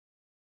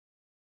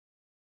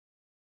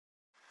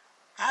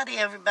Howdy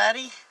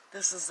everybody,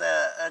 this is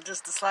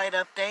just a slight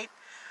update.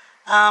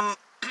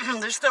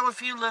 There's still a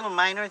few little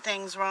minor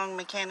things wrong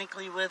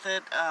mechanically with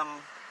it.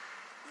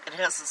 It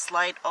has a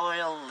slight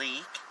oil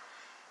leak,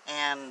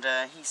 and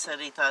he said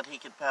he thought he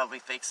could probably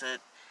fix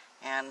it,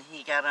 and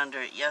he got under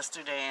it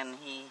yesterday and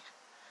he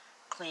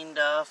cleaned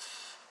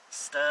off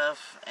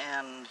stuff,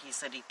 and he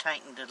said he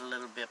tightened it a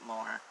little bit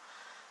more.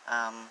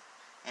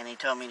 And he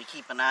told me to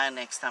keep an eye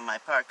next time I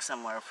park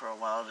somewhere for a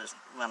while, just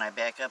when I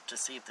back up, to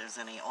see if there's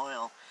any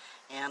oil.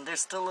 And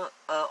there's still an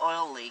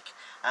oil leak.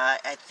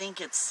 I think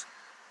it's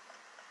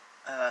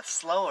a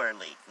slower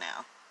leak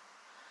now,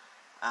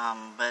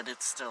 but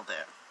it's still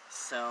there.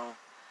 So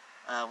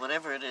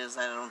whatever it is,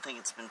 I don't think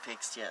it's been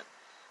fixed yet.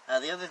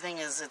 The other thing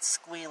is it's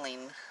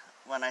squealing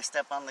when I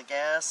step on the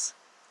gas.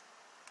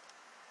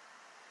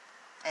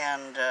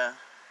 And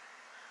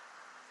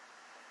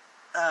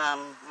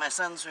my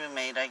son's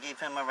roommate, I gave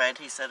him a ride,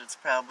 he said it's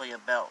probably a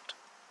belt.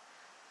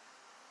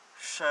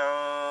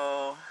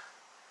 So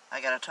I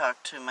gotta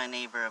talk to my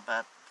neighbor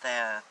about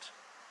that.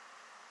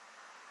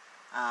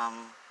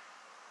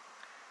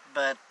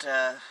 But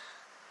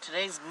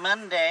today's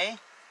Monday,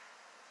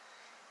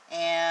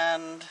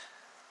 and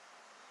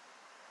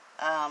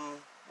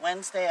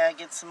Wednesday I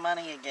get some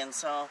money again,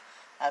 so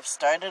I've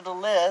started a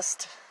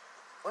list.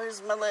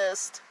 Where's my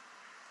list?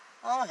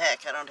 Oh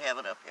heck, I don't have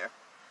it up here.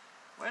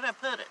 Where'd I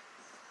put it?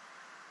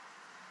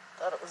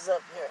 Thought it was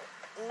up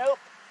here. Nope.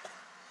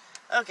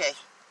 Okay.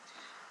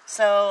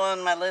 So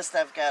on my list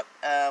I've got,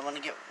 I want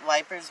to get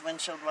wipers,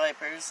 windshield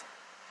wipers.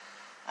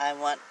 I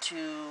want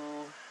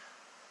to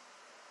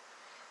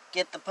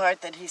get the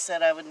part that he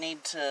said I would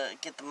need to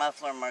get the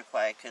muffler more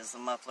quiet, because the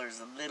muffler is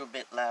a little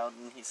bit loud,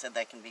 and he said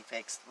that can be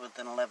fixed with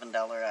an $11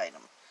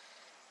 item.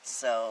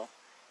 So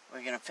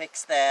we're going to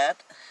fix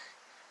that.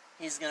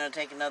 He's going to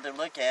take another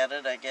look at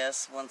it, I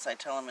guess, once I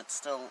tell him it's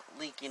still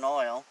leaking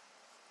oil,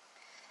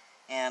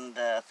 and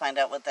find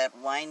out what that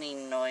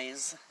whining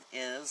noise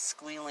is,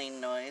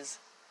 squealing noise.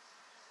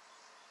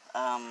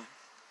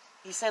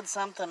 He said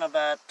something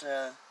about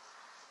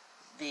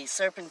the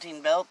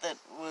serpentine belt that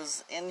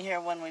was in here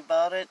when we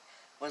bought it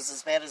was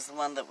as bad as the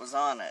one that was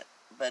on it,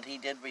 but he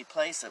did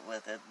replace it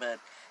with it, but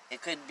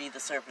it could be the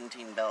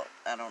serpentine belt,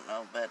 I don't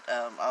know, but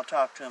I'll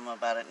talk to him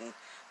about it and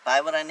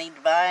buy what I need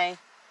to buy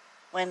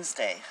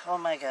Wednesday. Oh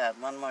my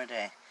God, one more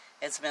day.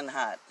 It's been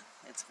hot.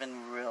 It's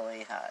been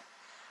really hot.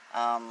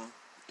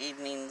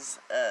 Evenings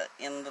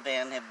in the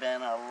van have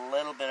been a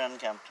little bit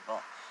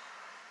uncomfortable.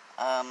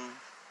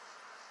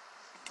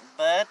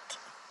 But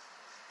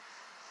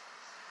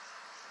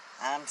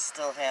I'm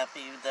still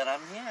happy that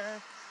I'm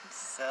here,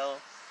 so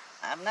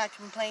I'm not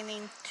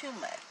complaining too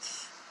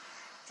much.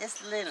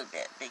 Just a little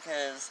bit,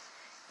 because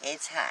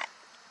it's hot.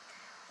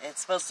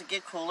 It's supposed to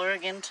get cooler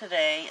again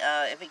today.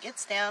 If it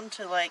gets down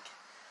to like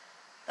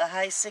the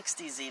high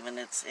 60s even,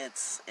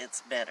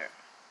 it's better.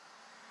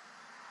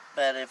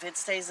 But if it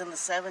stays in the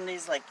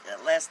 70s, like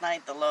last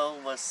night the low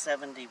was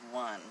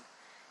 71,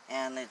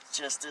 and it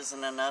just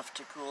isn't enough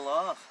to cool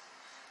off.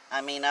 I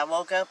mean, I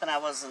woke up and I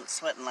wasn't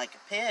sweating like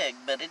a pig,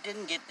 but it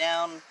didn't get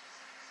down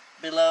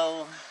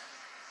below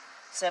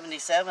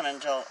 77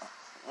 until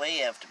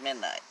way after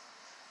midnight.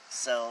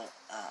 So,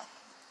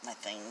 my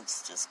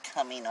thing's just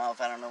coming off.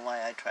 I don't know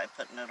why I try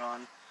putting it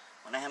on.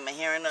 When I have my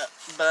hair in a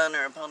bun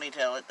or a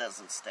ponytail, it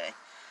doesn't stay.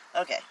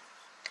 Okay,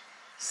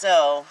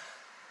 so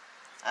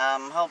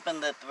I'm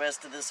hoping that the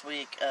rest of this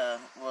week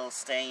will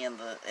stay in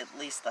at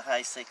least the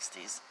high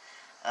 60s.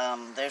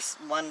 There's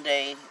one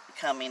day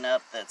coming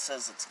up that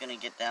says it's going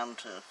to get down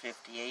to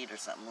 58 or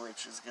something,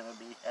 which is going to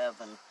be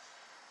heaven.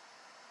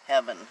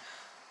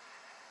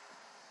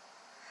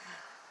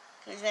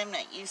 Because I'm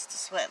not used to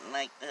sweating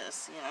like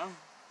this, you know.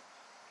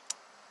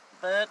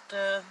 But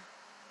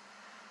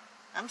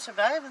I'm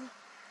surviving,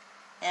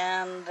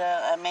 and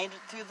I made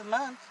it through the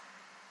month,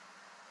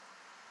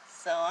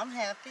 so I'm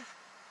happy.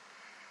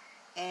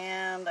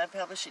 And I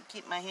probably should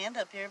keep my hand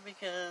up here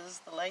because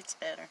the light's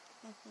better.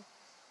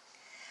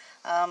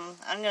 I'm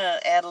going to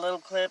add a little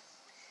clip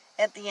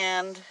at the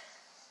end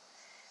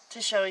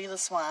to show you the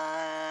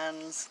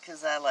swans,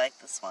 because I like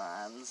the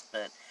swans.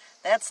 But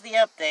that's the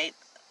update.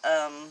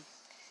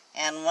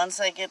 And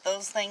once I get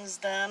those things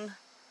done,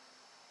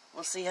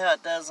 we'll see how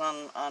it does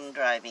on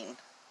driving.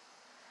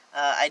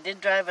 I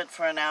did drive it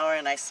for an hour,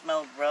 and I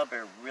smelled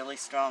rubber really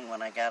strong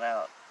when I got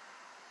out.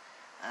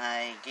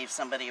 I gave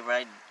somebody a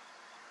ride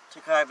to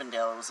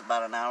Carbondale. It was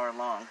about an hour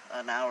long,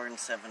 an hour and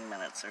 7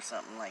 minutes or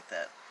something like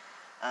that.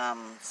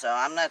 So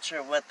I'm not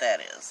sure what that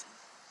is.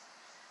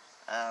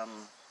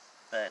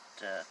 But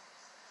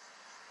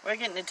we're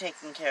getting it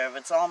taken care of.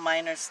 It's all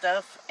minor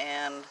stuff,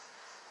 and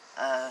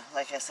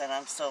like I said,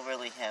 I'm still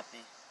really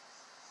happy.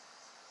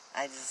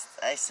 I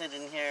sit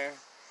in here,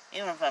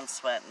 even if I'm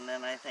sweating,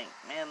 and I think,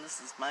 man, this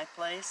is my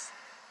place.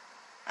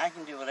 I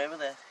can do whatever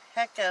the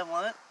heck I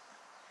want.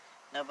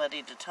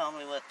 Nobody to tell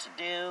me what to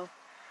do,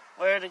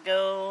 where to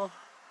go,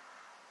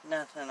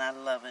 nothing. I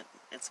love it.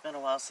 It's been a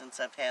while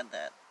since I've had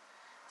that.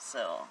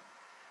 So,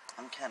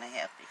 I'm kind of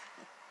happy.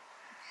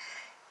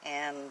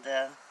 And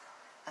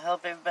I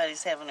hope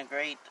everybody's having a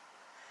great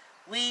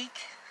week,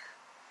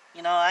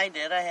 you know, I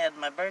had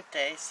my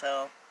birthday,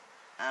 so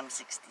I'm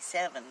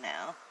 67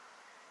 now,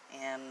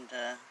 and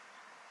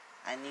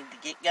I need to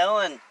get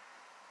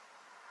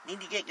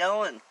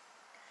going.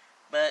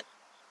 But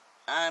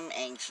I'm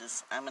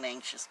anxious. I'm an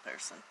anxious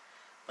person,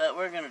 but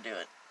we're gonna do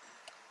it.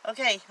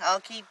 Okay,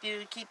 I'll keep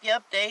you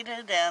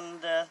updated,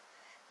 and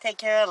take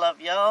care. I love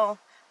y'all.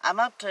 I'm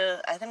up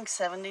to, I think,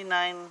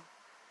 79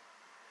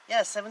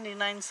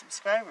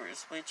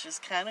 subscribers, which is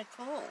kind of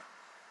cool.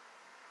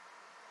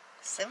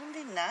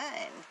 79.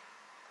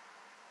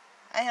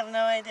 I have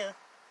no idea,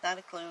 not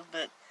a clue,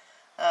 but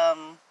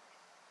I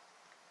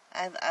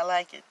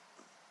like it.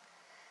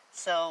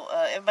 So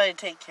everybody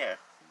take care.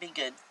 Be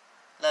good.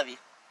 Love you.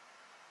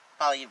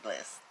 Follow you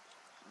blessed.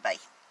 Bye.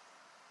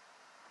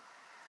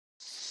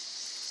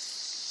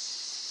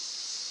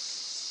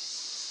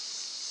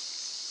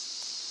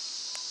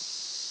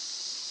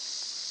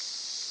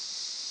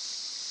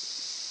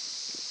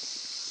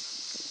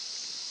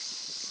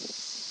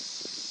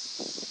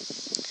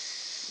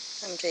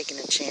 I'm taking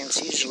a chance.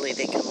 Usually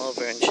they come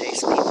over and chase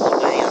people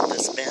away on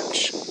this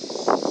bench.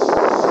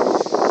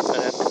 But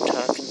I've been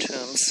talking to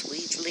them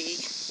sweetly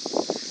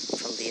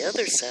from the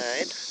other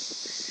side,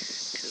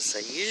 because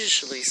I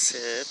usually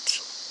sit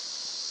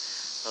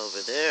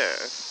over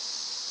there.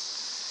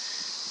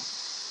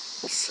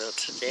 So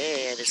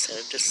today I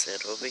decided to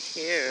sit over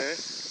here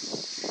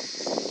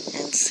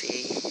and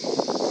see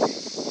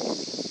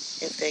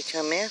if they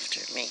come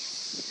after me.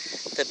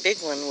 The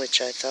big one, which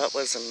I thought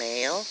was a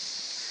male,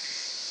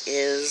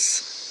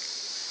 is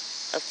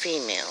a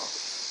female,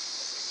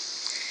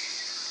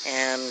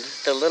 and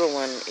the little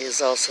one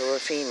is also a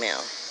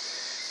female.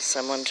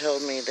 Someone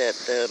told me that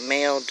the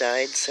male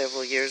died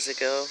several years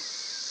ago,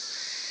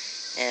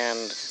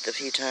 and the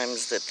few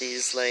times that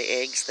these lay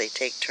eggs, they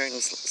take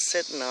turns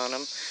sitting on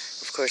them.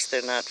 Of course,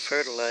 they're not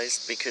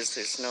fertilized because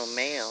there's no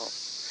male,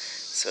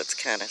 so it's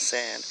kind of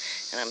sad.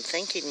 And I'm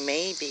thinking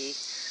maybe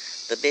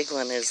the big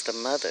one is the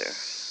mother,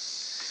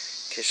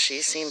 because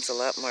she seems a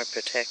lot more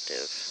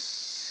protective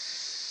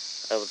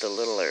of the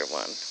littler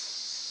one.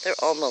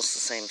 They're almost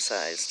the same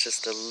size,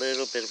 just a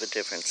little bit of a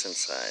difference in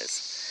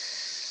size.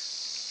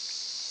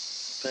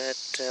 But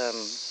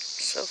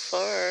so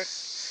far,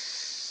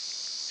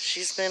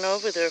 she's been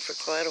over there for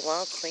quite a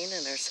while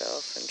cleaning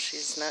herself, and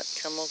she's not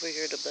come over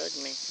here to bug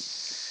me.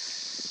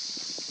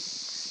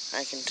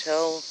 I can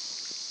tell,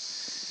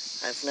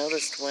 I've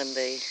noticed when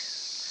they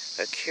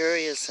are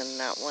curious and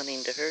not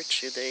wanting to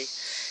hurt you, they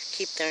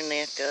keep their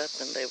neck up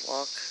and they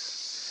walk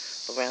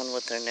around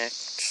with their neck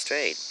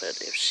straight.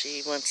 But if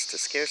she wants to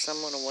scare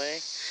someone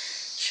away,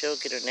 she'll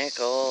get her neck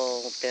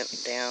all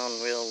bent down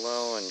real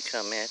low and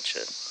come at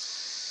you.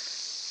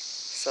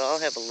 So I'll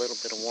have a little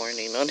bit of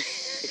warning on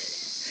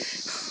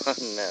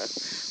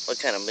what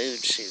kind of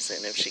mood she's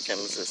in if she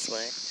comes this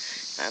way.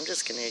 I'm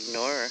just going to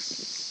ignore her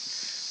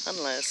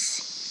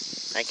unless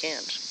I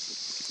can't,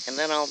 and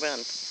then I'll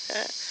run.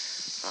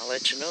 I'll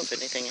let you know if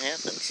anything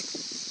happens.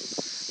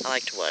 I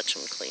like to watch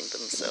them clean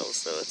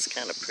themselves, though. It's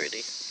kind of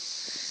pretty.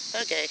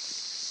 Okay.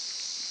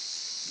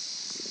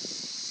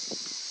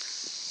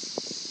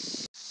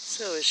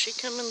 So is she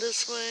coming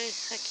this way?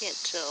 I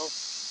can't tell.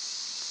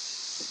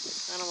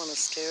 I don't want to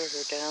stare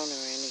her down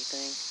or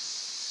anything.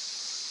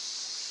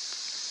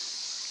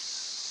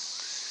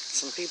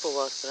 Some people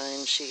walked by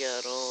and she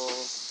got all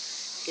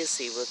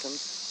hissy with them.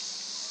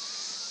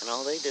 And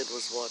all they did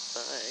was walk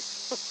by.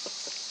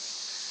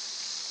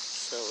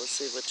 So we'll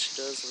see what she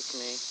does with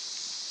me.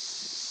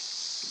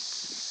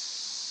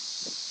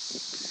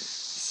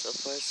 So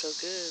far, so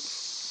good.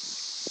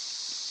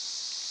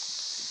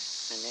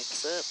 My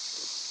neck's up.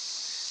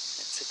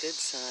 That's a good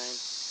sign.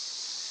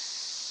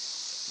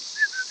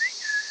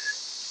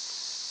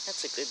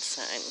 That's a good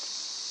sign.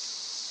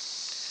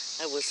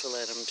 I whistle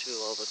at them too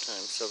all the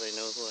time so they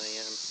know who I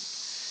am.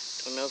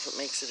 Don't know if it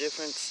makes a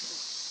difference.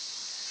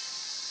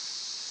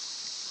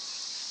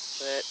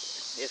 But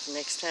if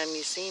next time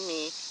you see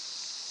me,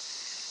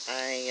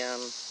 I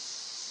am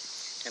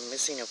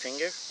missing a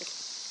finger,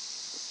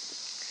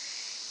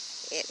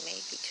 it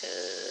may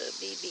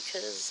be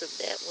because of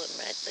that one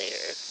right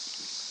there.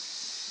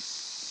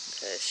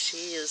 Because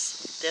she is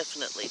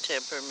definitely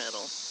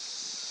temperamental.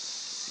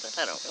 But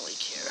I don't really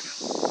care.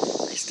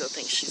 I still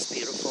think she's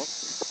beautiful.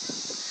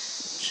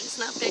 She's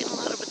not paying a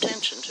lot of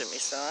attention to me,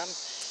 so I'm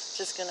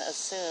just going to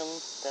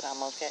assume that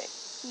I'm okay.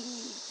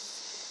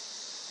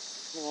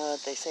 You know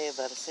what they say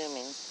about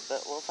assuming,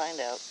 but we'll find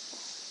out.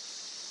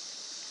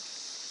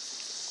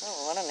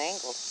 Oh, what an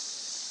angle.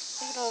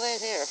 Look at all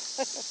that hair.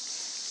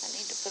 I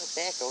need to put it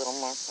back a little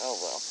more. Oh,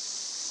 well.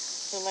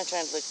 Who am I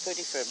trying to look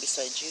pretty for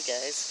besides you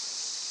guys?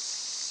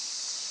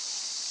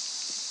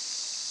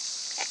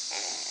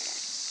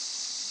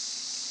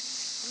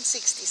 I'm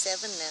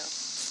 67 now.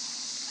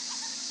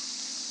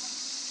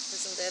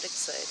 Isn't that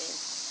exciting?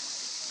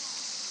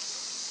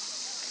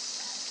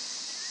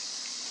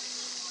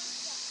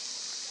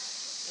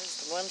 There's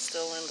the one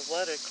still in the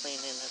water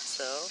cleaning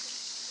itself.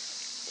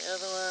 The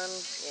other one,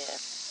 yeah.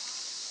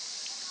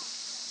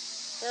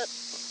 Yep.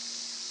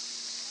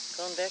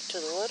 Going back to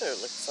the water,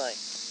 it looks like.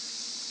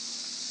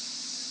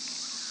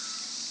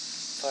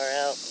 far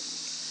out.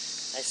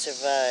 I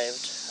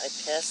survived. I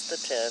passed the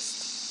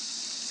test.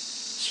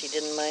 She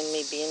didn't mind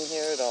me being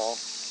here at all.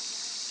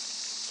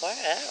 Far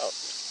out.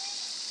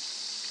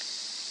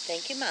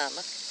 Thank you,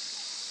 Mama.